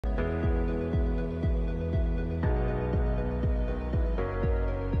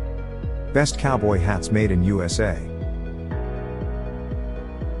Best cowboy hats made in USA.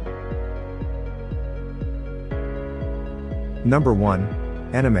 Number 1.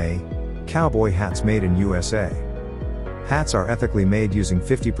 Anime Cowboy hats made in USA. Hats are ethically made using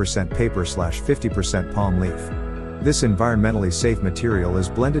 50% paper/50% palm leaf. This environmentally safe material is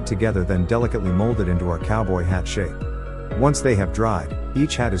blended together then delicately molded into our cowboy hat shape. Once they have dried,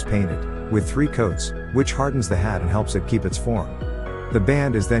 each hat is painted, with 3 coats, which hardens the hat and helps it keep its form. The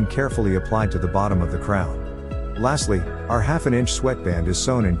band is then carefully applied to the bottom of the crown. Lastly, our 1/2 inch sweatband is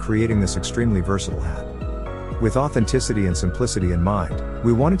sewn in, creating this extremely versatile hat. With authenticity and simplicity in mind,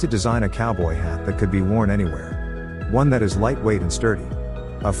 we wanted to design a cowboy hat that could be worn anywhere. One that is lightweight and sturdy.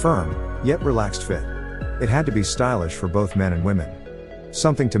 A firm, yet relaxed fit. It had to be stylish for both men and women.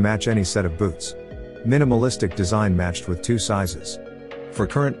 Something to match any set of boots. Minimalistic design matched with 2 sizes. For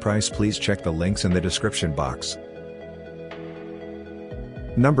current price, please check the links in the description box.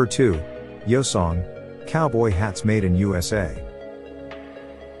 Number 2. Yosong Cowboy hats made in USA.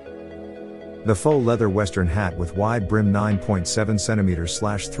 The faux leather western hat with wide brim 9.7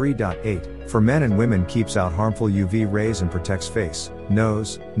 cm/3.8 for men and women keeps out harmful UV rays and protects face,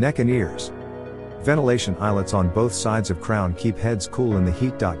 nose, neck and ears. Ventilation eyelets on both sides of crown keep heads cool in the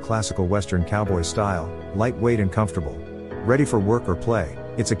heat. Classical western cowboy style, lightweight and comfortable. Ready for work or play,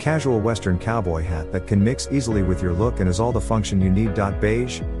 it's a casual western cowboy hat that can mix easily with your look and is all the function you need.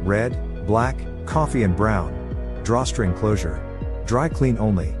 Beige, red, black, coffee and brown. Drawstring closure. Dry clean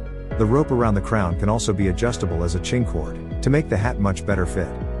only. The rope around the crown can also be adjustable as a chin cord, to make the hat much better fit.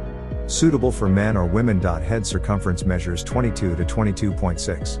 Suitable for men or women. Head circumference measures 22 to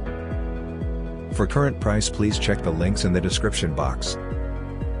 22.6. For current price, please check the links in the description box.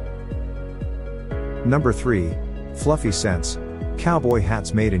 Number 3. Fluffy Sense Cowboy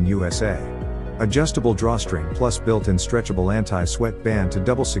hats made in USA. Adjustable drawstring plus built-in stretchable anti-sweat band to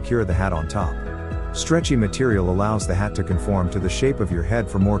double secure the hat on top. Stretchy material allows the hat to conform to the shape of your head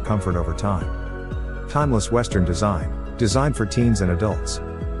for more comfort over time. Timeless western design, designed for teens and adults.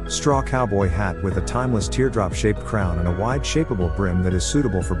 Straw cowboy hat with a timeless teardrop-shaped crown and a wide shapeable brim that is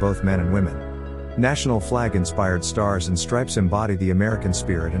suitable for both men and women. National flag-inspired stars and stripes embody the American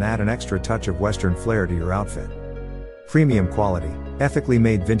spirit and add an extra touch of western flair to your outfit. Premium quality, ethically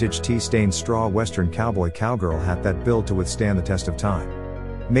made vintage tea-stained straw western cowboy cowgirl hat that built to withstand the test of time.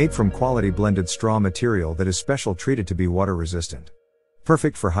 Made from quality blended straw material that is special treated to be water resistant.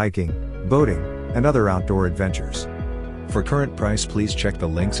 Perfect for hiking, boating, and other outdoor adventures. For current price, please check the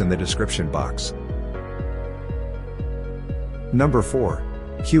links in the description box. Number 4.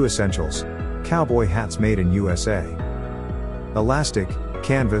 Q Essentials Cowboy hats made in USA. Elastic,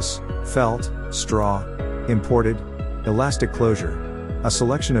 canvas, felt, straw, imported, elastic closure. A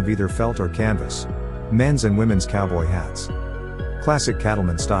selection of either felt or canvas. Men's and women's cowboy hats. Classic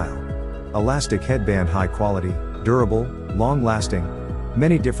cattleman style. Elastic headband, high quality, durable, long lasting.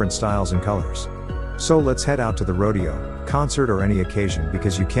 Many different styles and colors. So let's head out to the rodeo, concert or any occasion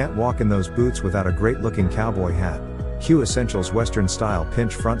because you can't walk in those boots without a great looking cowboy hat. Q Essentials Western Style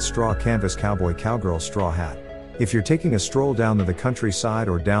Pinch Front Straw Canvas Cowboy Cowgirl Straw Hat. If you're taking a stroll down to the countryside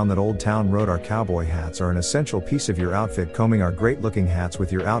or down that old town road, our cowboy hats are an essential piece of your outfit. Combing our great looking hats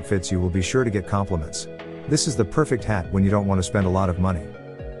with your outfits, you will be sure to get compliments. This is the perfect hat when you don't want to spend a lot of money.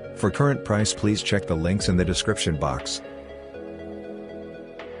 For current price, please check the links in the description box.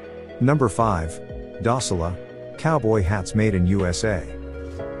 Number 5. Docila Cowboy hats made in USA.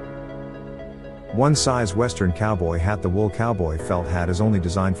 One size western cowboy hat. The wool cowboy felt hat is only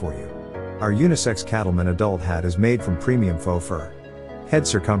designed for you. Our unisex cattleman adult hat is made from premium faux fur. Head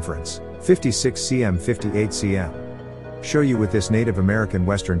circumference 56 cm 58 cm. Show you with this Native American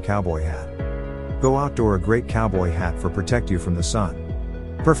western cowboy hat. Go outdoor, a great cowboy hat for protect you from the sun.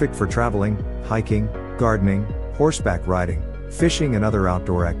 Perfect for traveling, hiking, gardening, horseback riding, fishing and other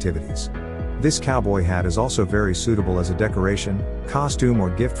outdoor activities. This cowboy hat is also very suitable as a decoration, costume or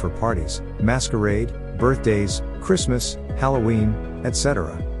gift for parties, masquerade, birthdays, Christmas, Halloween,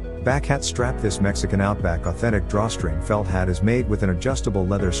 etc. Back hat strap. This Mexican Outback authentic drawstring felt hat is made with an adjustable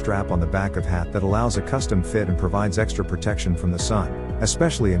leather strap on the back of hat that allows a custom fit and provides extra protection from the sun,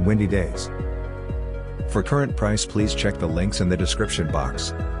 especially in windy days. For current price, please check the links in the description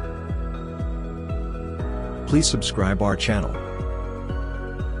box. Please subscribe our channel.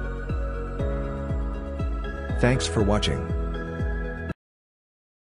 Thanks for watching.